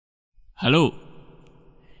Hello.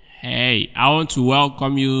 Hey, I want to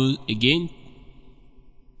welcome you again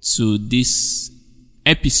to this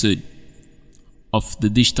episode of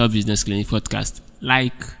the Digital Business Clinic podcast.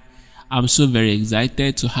 I'm so very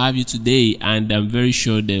excited to have you today, and I'm very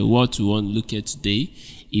sure that what we want to look at today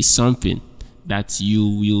is something that you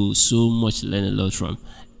will so much learn a lot from.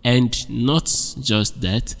 And not just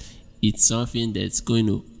that, it's something that's going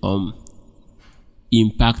to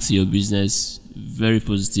impact your business very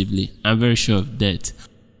positively. I'm very sure of that.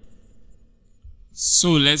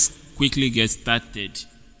 So let's quickly get started.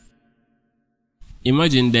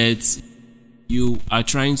 Imagine that you are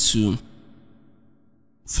trying to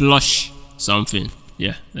flush something,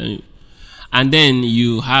 and then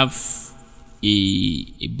you have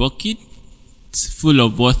a bucket full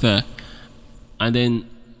of water, and then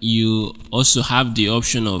you also have the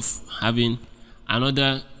option of having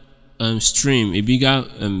another stream, a bigger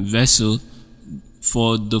vessel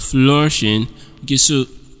for the flushing. Okay, so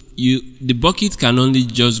the bucket can only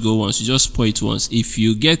just go once. You just pour it once. If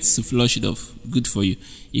you get to flush it off, good for you.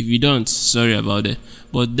 If you don't, sorry about it.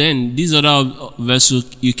 But then this other vessel,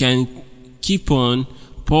 you can keep on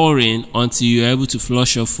pouring until you're able to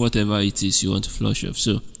flush off whatever it is you want to flush off.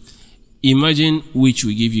 So imagine which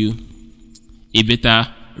will give you a better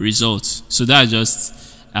result. So that's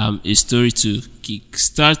just a story to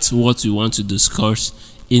kickstart what we want to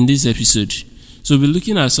discuss in this episode. So we'll be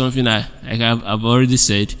looking at something I've already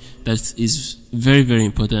said that is very, very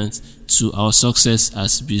important to our success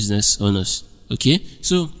as business owners. Okay,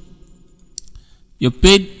 so your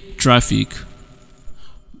paid traffic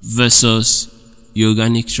versus your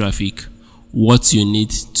organic traffic, what you need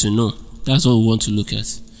to know. That's what we want to look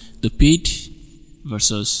at. The paid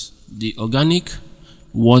versus the organic,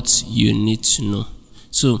 what you need to know.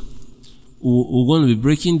 So we're going to be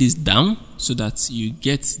breaking this down so that you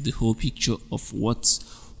get the whole picture of what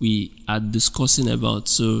we are discussing about.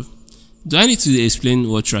 So do I need to explain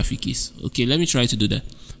what traffic is? Okay, let me try to do that.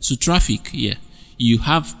 So traffic, you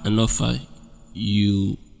have an offer,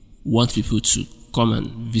 you want people to come and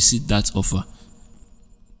visit that offer.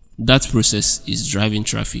 That process is driving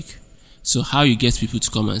traffic. So how you get people to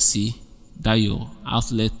come and see that your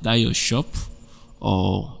outlet, that your shop,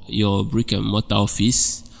 or your brick and mortar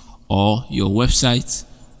office, or your website,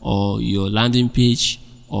 or your landing page,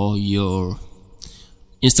 or your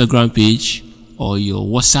Instagram page, or your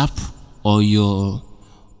WhatsApp, or your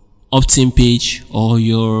opt-in page, or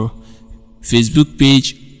your Facebook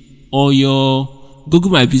page, or your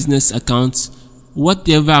Google My Business account,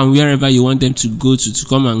 whatever and wherever you want them to go to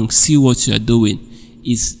come and see what you are doing,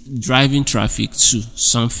 is driving traffic to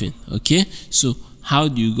something. Okay, so how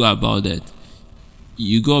do you go about that?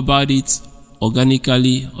 You go about it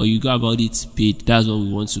organically, or you go about it paid. That's what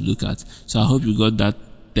we want to look at. So I hope you got that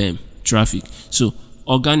term, traffic. So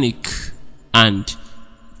organic and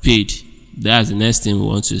paid, that's the next thing we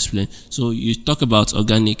want to explain. So you talk about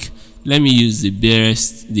organic. Let me use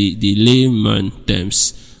the layman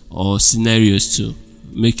terms or scenarios to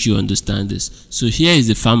make you understand this. So here is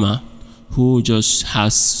a farmer who just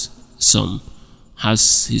has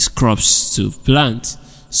his crops to plant.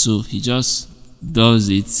 So he just does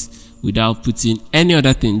it without putting any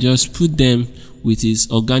other thing. Just put them with his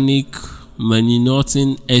organic money,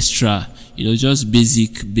 nothing extra. Just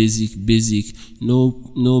basic.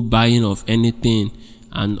 No buying of anything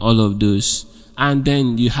and all of those. And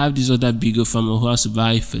then you have this other bigger farmer who has to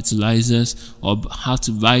buy fertilizers or have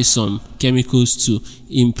to buy some chemicals to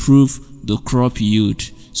improve the crop yield.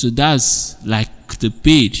 So that's like the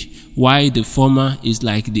paid, while the former is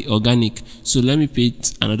like the organic. So let me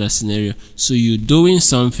paint another scenario. So you're doing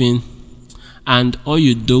something, and all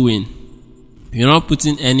you're doing, you're not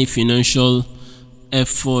putting any financial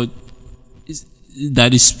effort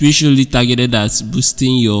that is spiritually targeted at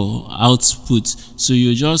boosting your output. So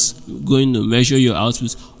you're just going to measure your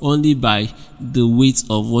output only by the weight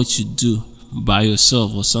of what you do by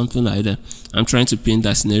yourself or something like that. I'm trying to paint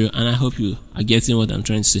that scenario, and I hope you are getting what I'm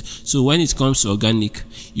trying to say. So when it comes to organic,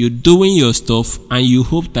 you're doing your stuff and you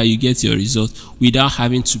hope that you get your result without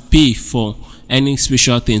having to pay for any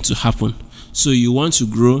special thing to happen. So you want to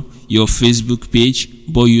grow your Facebook page,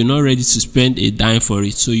 but you're not ready to spend a dime for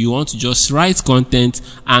it. So you want to just write content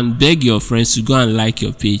and beg your friends to go and like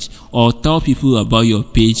your page, or tell people about your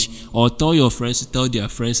page, or tell your friends to tell their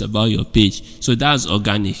friends about your page. So that's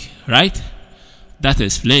organic, right? That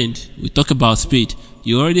explained. We talk about paid.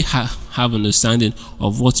 You already have understanding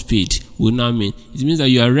of what paid will now mean. It means that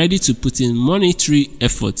you are ready to put in monetary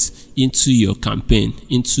efforts into your campaign,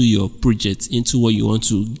 into your project, into what you want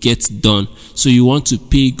to get done. So you want to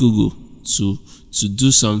pay Google to to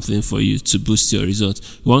do something for you to boost your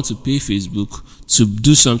results. You want to pay Facebook to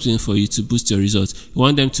do something for you to boost your results. You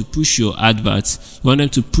want them to push your adverts. You want them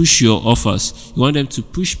to push your offers. You want them to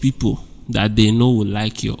push people that they know will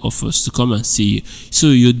like your offers to come and see you. So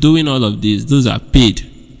you're doing all of this. Those are paid.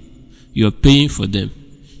 You're paying for them.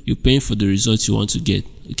 You're paying for the results you want to get.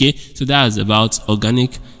 Okay, so that is about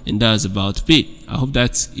organic and that is about paid. I hope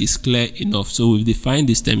that is clear enough. So we've defined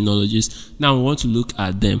these terminologies. Now we want to look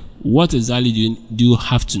at them. What exactly do you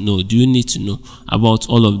have to know? Do you need to know about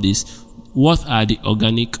all of this? What are the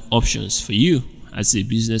organic options for you as a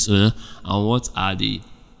business owner, and what are the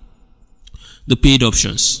paid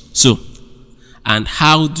options? So, and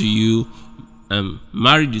how do you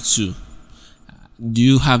marry the two? Do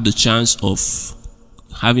you have the chance of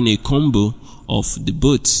having a combo of the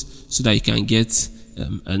both so that you can get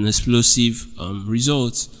an explosive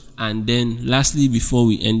result? And then lastly, before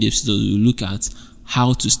we end the episode, we'll look at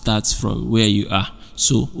how to start from where you are.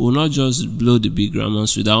 So we'll not just blow the big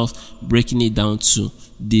grammars without breaking it down to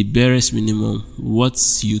the barest minimum, what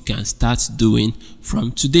you can start doing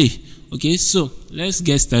from today. Okay, so let's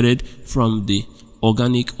get started from the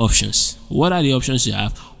organic options. What are the options you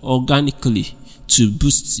have organically to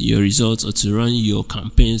boost your results, or to run your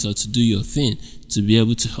campaigns, or to do your thing, to be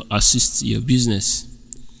able to assist your business?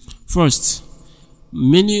 First,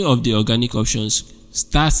 many of the organic options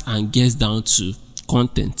starts and gets down to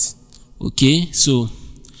content. Okay, so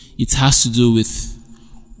it has to do with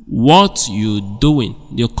what you're doing,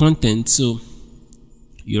 your content. So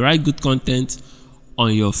you write good content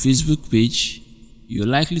on your Facebook page, you're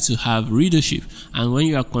likely to have readership. And when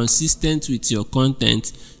you are consistent with your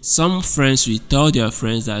content, some friends will tell their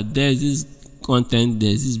friends that there's this content,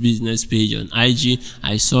 there's this business page on IG,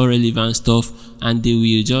 I saw relevant stuff, and they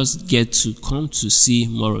will just get to come to see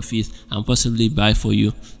more of it and possibly buy for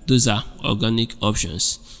you. Those are organic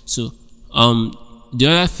options. So the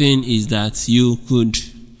other thing is that you could,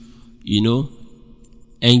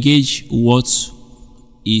 engage what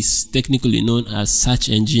is technically known as search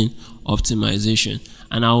engine optimization,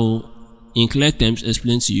 and I will in clear terms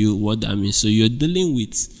explain to you what that means. So you're dealing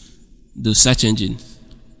with the search engine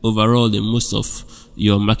overall in most of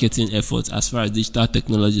your marketing efforts as far as digital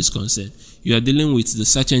technology is concerned. You are dealing with the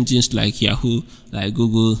search engines like Yahoo, like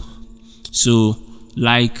Google,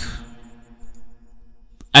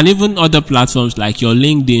 and even other platforms like your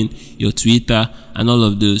LinkedIn, your Twitter, and all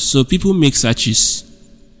of those. So people make searches.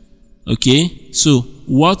 Okay, so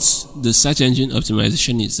what the search engine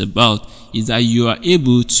optimization is about is that you are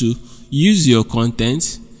able to use your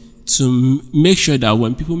content to make sure that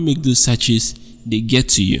when people make those searches, they get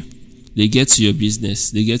to you, they get to your business,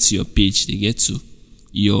 they get to your page, they get to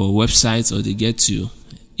your website, or they get to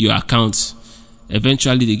your account.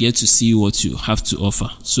 Eventually they get to see what you have to offer.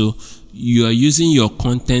 So you are using your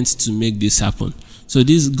content to make this happen. So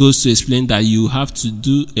this goes to explain that you have to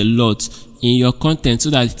do a lot in your content so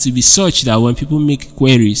that it will be such that when people make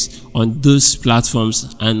queries on those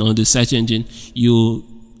platforms and on the search engine, you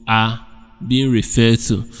are being referred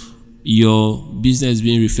to, your business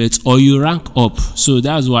being referred to, or you rank up. So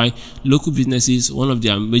that's why local businesses, one of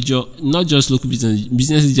their major, not just local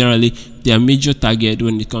businesses generally, their major target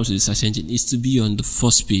when it comes to the search engine is to be on the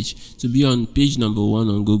first page, to be on page number 1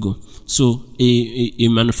 on Google. So a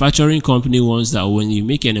manufacturing company wants that when you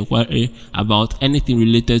make an inquiry about anything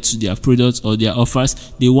related to their products or their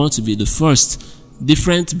offers, they want to be the first.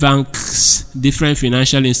 Different banks, different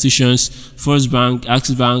financial institutions, First Bank,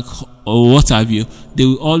 Access Bank, or what have you, they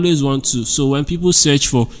will always want to. So when people search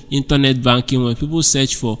for internet banking, when people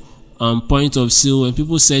search for point of sale, when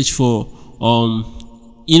people search for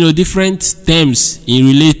different terms in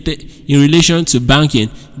relation to banking,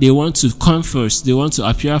 they want to come first, they want to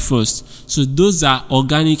appear first. So those are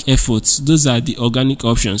organic efforts, those are the organic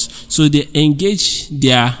options. So they engage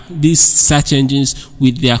these search engines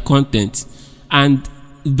with their content, and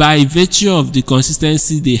by virtue of the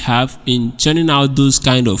consistency they have in churning out those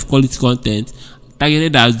kind of quality content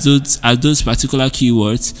targeted at those particular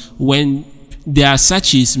keywords, when there are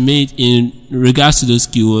searches made in regards to those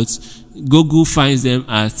keywords, Google finds them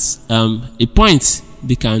at a point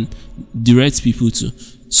they can direct people to.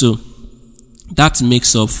 So that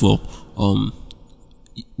makes up for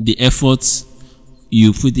the efforts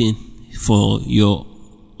you put in for your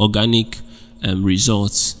organic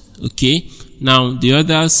results. Okay, now the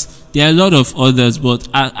others, there are a lot of others, but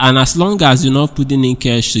and as long as you're not putting in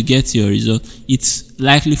cash to get your result, it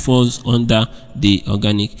likely falls under the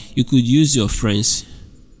organic. You could use your friends,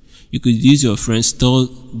 You could use your friends, tell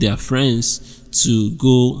their friends to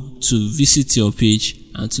go to visit your page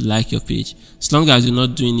and to like your page. As long as you're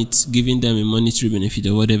not doing it, giving them a monetary benefit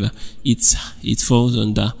or whatever, it falls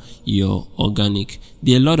under your organic.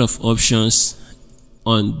 There are a lot of options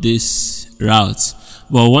on this route,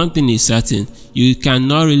 but one thing is certain: you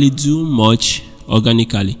cannot really do much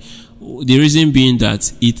organically. The reason being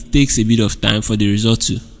that it takes a bit of time for the result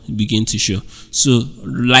to begin to show. So,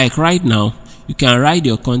 like right now, you can write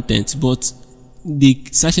your content, but the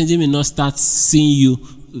search engine may not start seeing you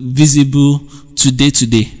visible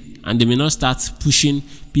today, and they may not start pushing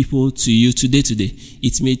people to you today.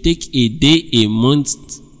 It may take a day, a month,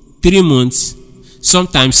 3 months,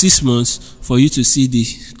 sometimes 6 months for you to see the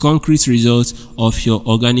concrete results of your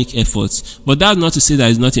organic efforts. But that's not to say that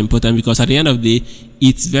it's not important, because at the end of the day,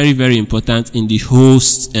 it's very, very important in the whole,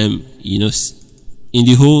 in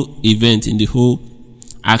the whole event, in the whole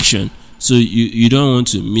action. So you don't want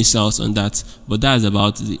to miss out on that. But that's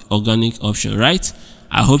about the organic option, right?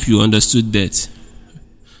 I hope you understood that.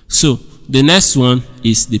 So the next one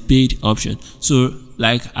is the paid option. So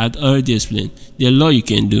like I'd already explained, there are a lot you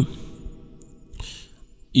can do.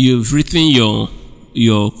 You've written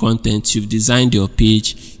your content, you've designed your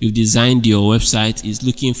page, you've designed your website, it's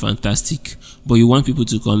looking fantastic, but you want people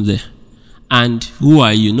to come there. And who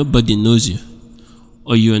are you? Nobody knows you.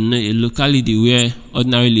 Or you're in a locality where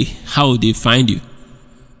ordinarily, how would they find you?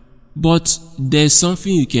 But there's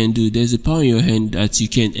something you can do. There's a power in your hand that you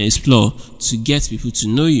can explore to get people to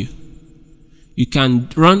know you. You can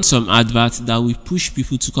run some adverts that will push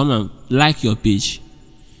people to come and like your page.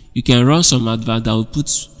 You can run some adverts that will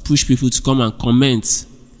push people to come and comment,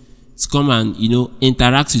 to come and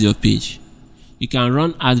interact with your page. You can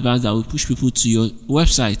run adverts that will push people to your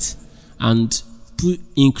website and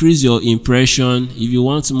increase your impression. If you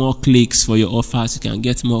want more clicks for your offers, you can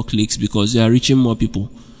get more clicks because you are reaching more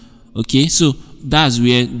people. Okay, so that's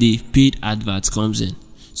where the paid advert comes in.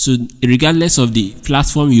 So regardless of the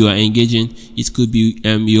platform you are engaging, it could be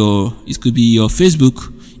your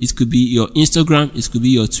Facebook, it could be your Instagram, it could be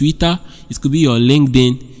your Twitter, it could be your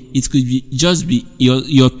LinkedIn, it could be just be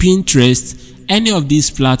your Pinterest. Any of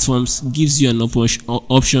these platforms gives you an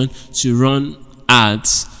option to run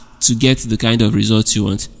ads to get the kind of results you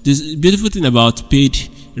want. The beautiful thing about paid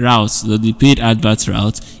routes, the paid advert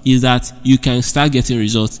route, is that you can start getting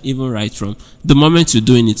results even right from the moment you're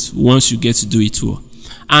doing it, once you get to do it well.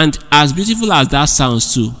 And as beautiful as that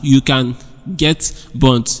sounds too, you can get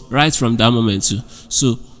burnt right from that moment too.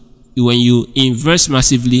 So when you invest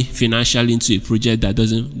massively financially into a project that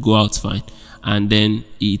doesn't go out fine, and then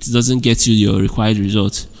it doesn't get you your required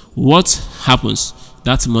result, what happens?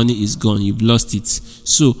 That money is gone. You've lost it.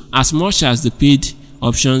 So as much as the paid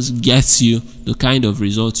options gets you the kind of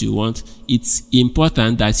result you want, it's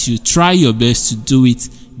important that you try your best to do it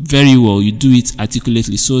very well. You do it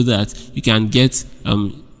articulately so that you can get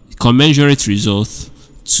commensurate results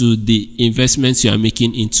to the investments you are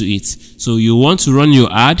making into it. So you want to run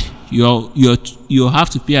your ad, you have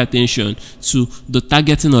to pay attention to the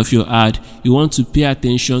targeting of your ad. You want to pay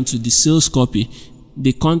attention to the sales copy,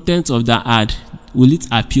 the content of that ad. Will it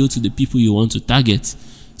appeal to the people you want to target?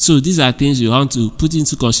 So these are things you want to put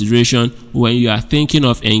into consideration when you are thinking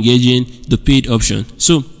of engaging the paid option.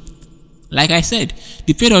 So, like I said,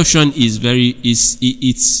 the paid option is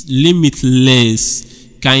it's limitless.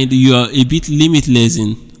 You are a bit limitless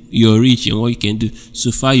in your reach and what you can do.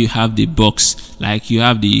 So far, you have the box, like you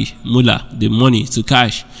have the mullah, the money to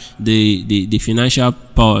cash, the financial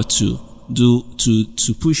power to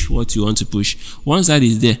push what you want to push. Once that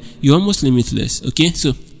is there, you're almost limitless. Okay,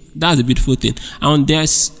 so that's a beautiful thing, and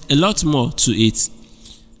there's a lot more to it.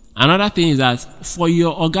 Another thing is that for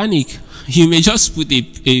your organic, you may just put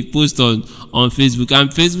a post on Facebook, and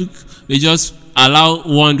Facebook may just allow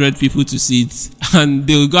 100 people to see it, and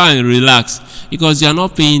they'll go and relax because you're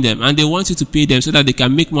not paying them, and they want you to pay them so that they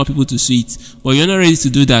can make more people to see it, but you're not ready to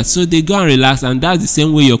do that. So they go and relax, and that's the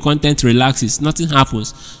same way your content relaxes. Nothing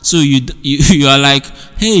happens. So you are like,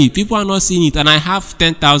 hey, people are not seeing it, and I have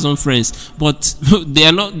 10,000 friends, but they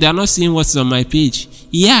are not seeing what's on my page.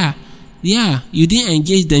 Yeah, you didn't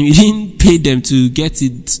engage them, you didn't pay them to get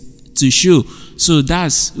it to show. So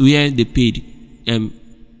that's where the paid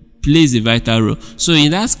plays a vital role. So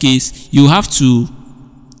in that case, you have to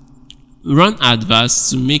run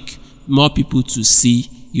adverts to make more people to see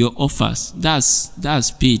your offers.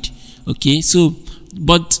 That's paid. Okay, so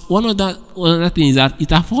but one other thing is that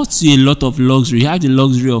it affords you a lot of luxury. You have the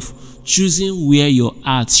luxury of choosing where your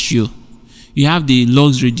ads show. You have the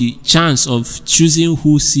luxury, the chance of choosing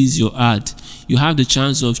who sees your ad. you have the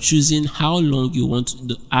chance of choosing how long you want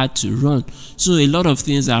the ad to run. So a lot of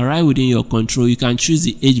things are right within your control. You can choose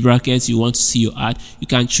the age brackets you want to see your ad. You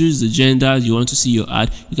can choose the gender you want to see your ad.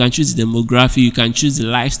 You can choose the demographic. You can choose the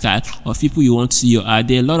lifestyle of people you want to see your ad.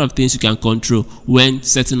 There are a lot of things you can control when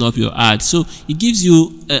setting up your ad. So it gives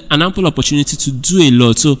you an ample opportunity to do a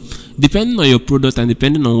lot. So depending on your product and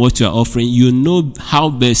depending on what you are offering, you know how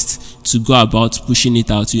best to go about pushing it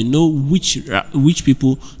out. You know which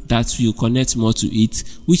people that will connect more to it,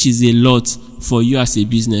 which is a lot for you as a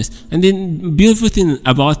business. And then beautiful thing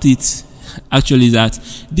about it actually is that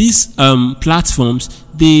these platforms,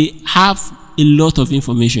 they have a lot of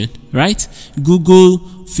information, right? Google,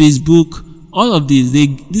 Facebook, all of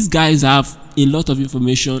these guys have a lot of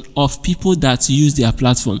information of people that use their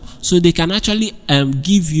platform, so they can actually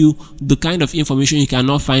give you the kind of information you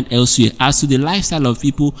cannot find elsewhere as to the lifestyle of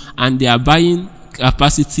people and their buying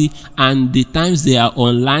capacity and the times they are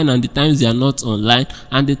online and the times they are not online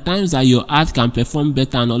and the times that your ad can perform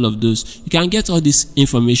better and all of those. You can get all these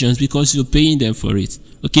informations because you're paying them for it.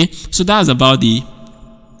 Okay, so that's about the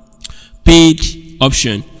paid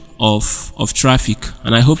option of traffic,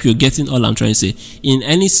 and I hope you're getting all I'm trying to say. In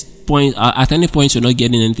any point, at any point you're not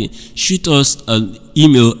getting anything, shoot us an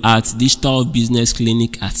email at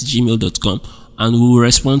digitalbusinessclinic@gmail.com and we will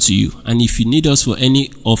respond to you. And if you need us for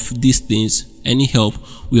any of these things, any help,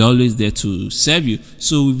 we're always there to serve you.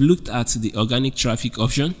 So we've looked at the organic traffic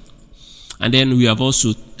option, and then we have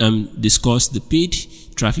also discussed the paid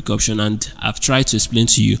traffic option, and I've tried to explain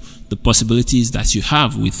to you the possibilities that you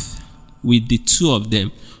have with the two of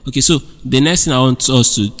them. Okay, so the next thing I want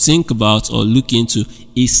us to think about or look into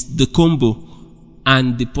is the combo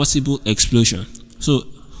and the possible explosion. So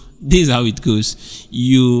this is how it goes.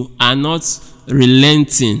 You are not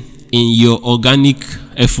relenting in your organic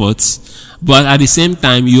efforts, but at the same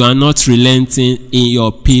time you are not relenting in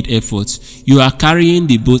your paid efforts. You are carrying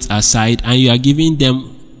the boat aside and you are giving them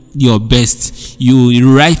your best. You are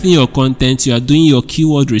writing your content, you are doing your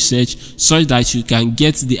keyword research such that you can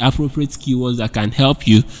get the appropriate keywords that can help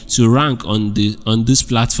you to rank on these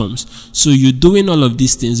platforms. So you're doing all of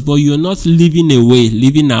these things, but you're not leaving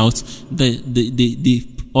out the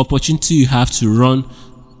opportunity you have to run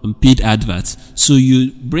paid adverts. So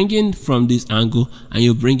you bring in from this angle and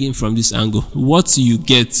you bring in from this angle. What you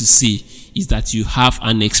get to see is that you have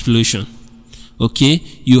an explosion. Okay,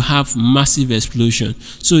 you have massive explosion.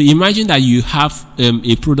 So imagine that you have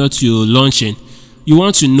a product you're launching. You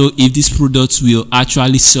want to know if this product will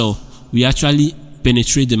actually sell, will actually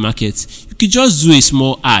penetrate the market. You could just do a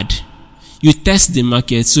small ad. You test the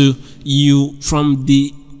market. So you, from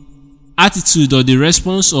the attitude or the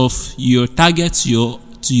response of your target to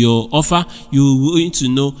your offer, you're going to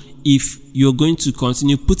know if you're going to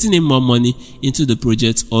continue putting in more money into the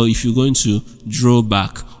project or if you're going to draw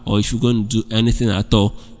back, or if you're going to do anything at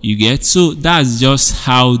all. You get? So that's just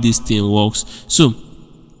how this thing works. So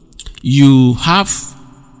you have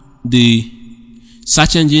the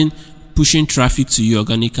search engine pushing traffic to you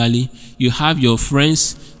organically. You have your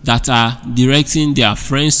friends that are directing their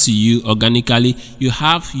friends to you organically. You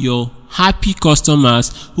have your happy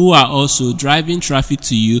customers who are also driving traffic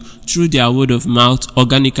to you through their word of mouth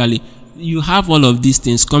organically. You have all of these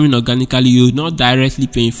things coming organically. You're not directly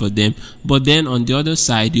paying for them, but then on the other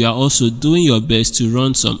side you are also doing your best to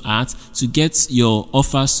run some ads to get your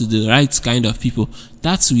offers to the right kind of people.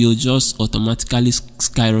 That will just automatically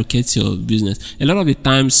skyrocket your business. A lot of the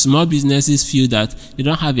times small businesses feel that they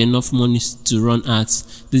don't have enough money to run ads.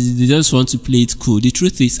 They just want to play it cool. The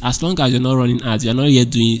truth is, as long as you're not running ads, you're not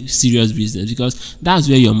yet doing serious business, because that's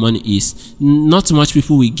where your money is. Not much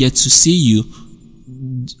people will get to see you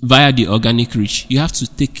via the organic reach. You have to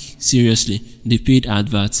take seriously the paid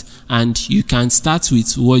adverts, and you can start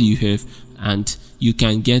with what you have and you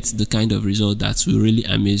can get the kind of result that will really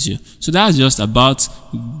amaze you. So that's just about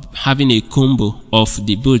having a combo of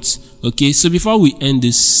the both. Okay, so before we end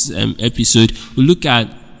this episode, we'll look at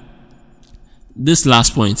this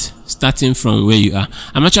last point, starting from where you are.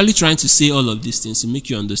 I'm actually trying to say all of these things to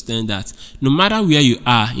make you understand that no matter where you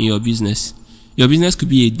are in your business could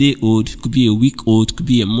be a day old, could be a week old, could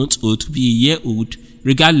be a month old, could be a year old.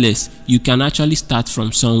 Regardless, you can actually start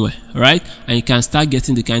from somewhere, right? And you can start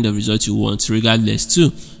getting the kind of result you want regardless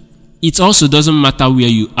too. It also doesn't matter where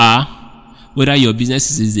you are, whether your business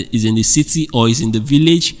is in the city or is in the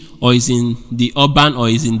village or is in the urban or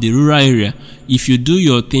is in the rural area. if you do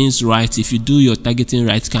your things right, if you do your targeting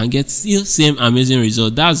right, you can get still same amazing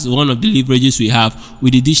result. That's one of the leverages we have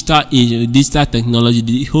with the digital age, digital technology,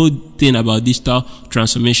 the whole thing about digital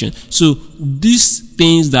transformation. So these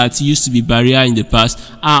things that used to be barrier in the past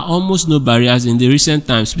are almost no barriers in the recent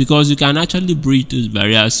times, because you can actually bridge those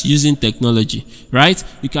barriers using technology, right?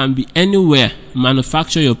 You can be anywhere,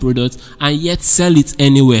 manufacture your product, and yet sell it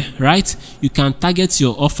anywhere, right? You can target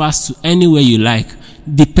your offers to anywhere you like.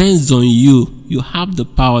 Depends on you. You have the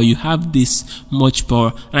power. You have this much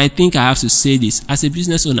power. And I think I have to say this as a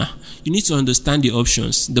business owner, you need to understand the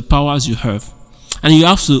options, the powers you have. And you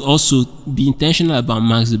have to also be intentional about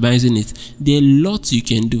maximizing it. There are a lot you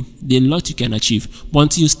can do. There are a lot you can achieve. But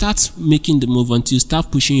until you start making the move, until you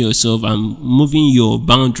start pushing yourself and moving your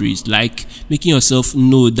boundaries, like making yourself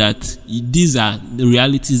know that these are the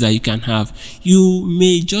realities that you can have, you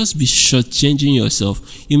may just be shortchanging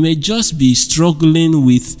yourself. You may just be struggling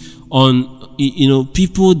with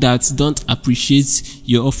people that don't appreciate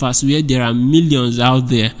your offers, where there are millions out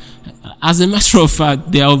there. As a matter of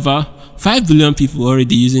fact, there are over 5 billion people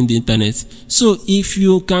already using the internet. So if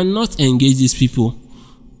you cannot engage these people,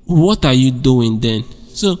 what are you doing then?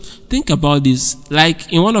 So think about this.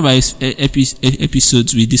 Like in one of our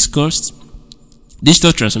episodes, we discussed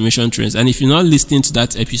digital transformation trends. And if you're not listening to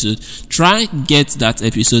that episode, try get that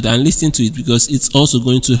episode and listen to it, because it's also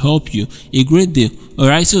going to help you a great deal. All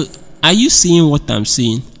right. So are you seeing what I'm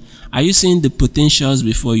seeing? Are you seeing the potentials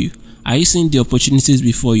before you? Are you seeing the opportunities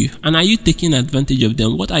before you? And are you taking advantage of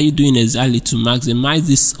them? What are you doing exactly to maximize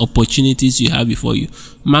these opportunities you have before you?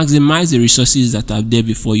 Maximize the resources that are there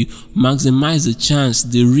before you. Maximize the chance,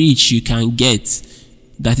 the reach you can get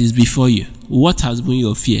that is before you. What has been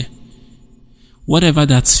your fear? Whatever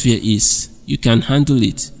that fear is, you can handle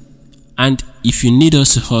it. And if you need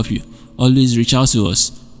us to help you, always reach out to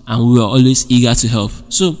us, and we are always eager to help.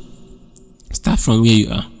 So start from where you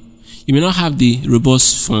are. You may not have the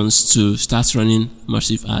robust funds to start running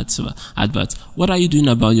massive adverts. What are you doing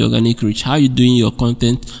about your organic reach? How are you doing your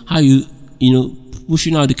content? How are you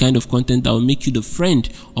pushing out the kind of content that will make you the friend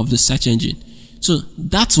of the search engine? So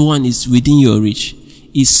that one is within your reach.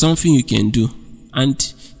 It's something you can do.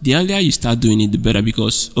 And the earlier you start doing it, the better,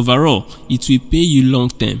 because overall, it will pay you long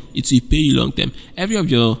term. It will pay you long term. Every of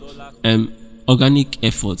your organic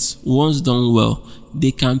efforts, once done well,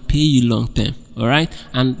 they can pay you long term. All right.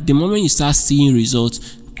 And the moment you start seeing results,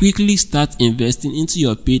 quickly start investing into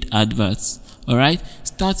your paid adverts. All right.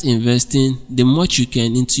 Start investing the much you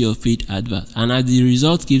can into your paid advert. And as the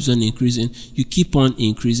result keeps on increasing, you keep on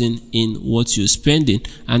increasing in what you're spending.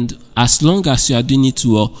 And as long as you are doing it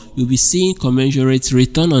well, you'll be seeing commensurate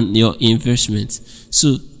return on your investment.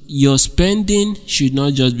 So your spending should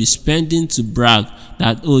not just be spending to brag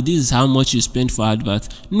that, oh, this is how much you spend for advert.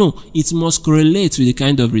 No, it must correlate with the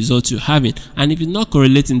kind of results you're having. And if it's not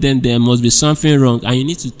correlating, then there must be something wrong, and you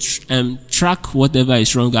need to track whatever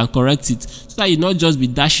is wrong and correct it, so that you not just be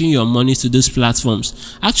dashing your money to those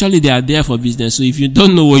platforms. Actually, they are there for business. So if you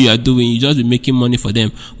don't know what you are doing, you just be making money for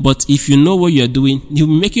them. But if you know what you are doing, you'll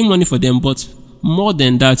be making money for them, but more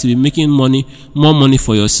than that, you'll be making more money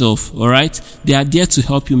for yourself. All right. They are there to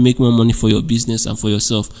help you make more money for your business and for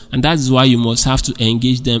yourself. And that's why you must have to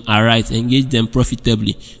engage them aright, engage them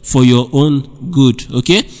profitably for your own good.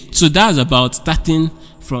 Okay. So that's about starting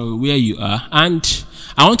from where you are. And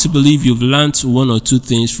I want to believe you've learned one or two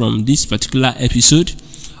things from this particular episode.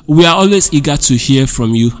 We are always eager to hear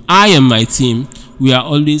from you. I and my team, we are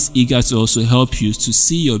always eager to also help you to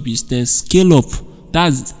see your business scale up.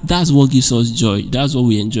 That's what gives us joy. That's what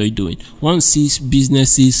we enjoy doing. One sees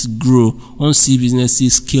businesses grow, one sees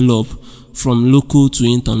businesses scale up from local to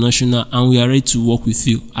international, and we are ready to work with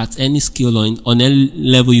you at any scale or on any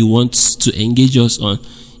level you want to engage us on.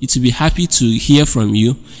 It will be happy to hear from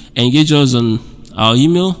you. Engage us on our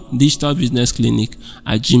email,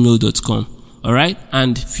 digitalbusinessclinic@gmail.com. All right,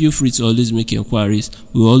 and feel free to always make inquiries.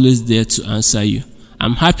 We're always there to answer you.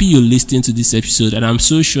 I'm happy you're listening to this episode, and I'm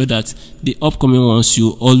so sure that the upcoming ones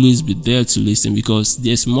you'll always be there to listen, because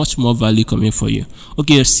there's much more value coming for you.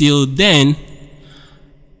 Okay, till then,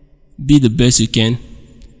 be the best you can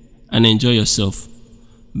and enjoy yourself.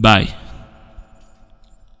 Bye.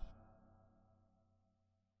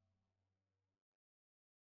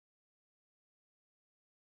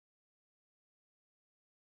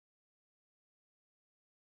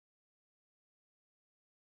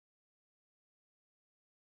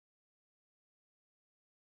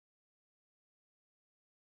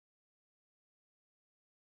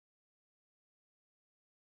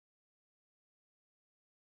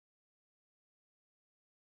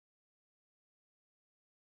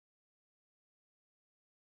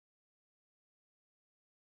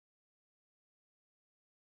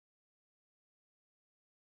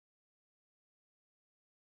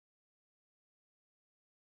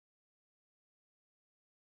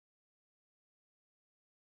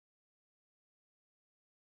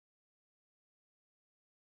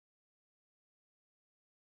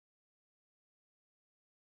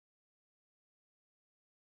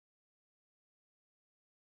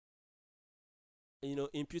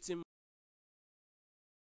 imputing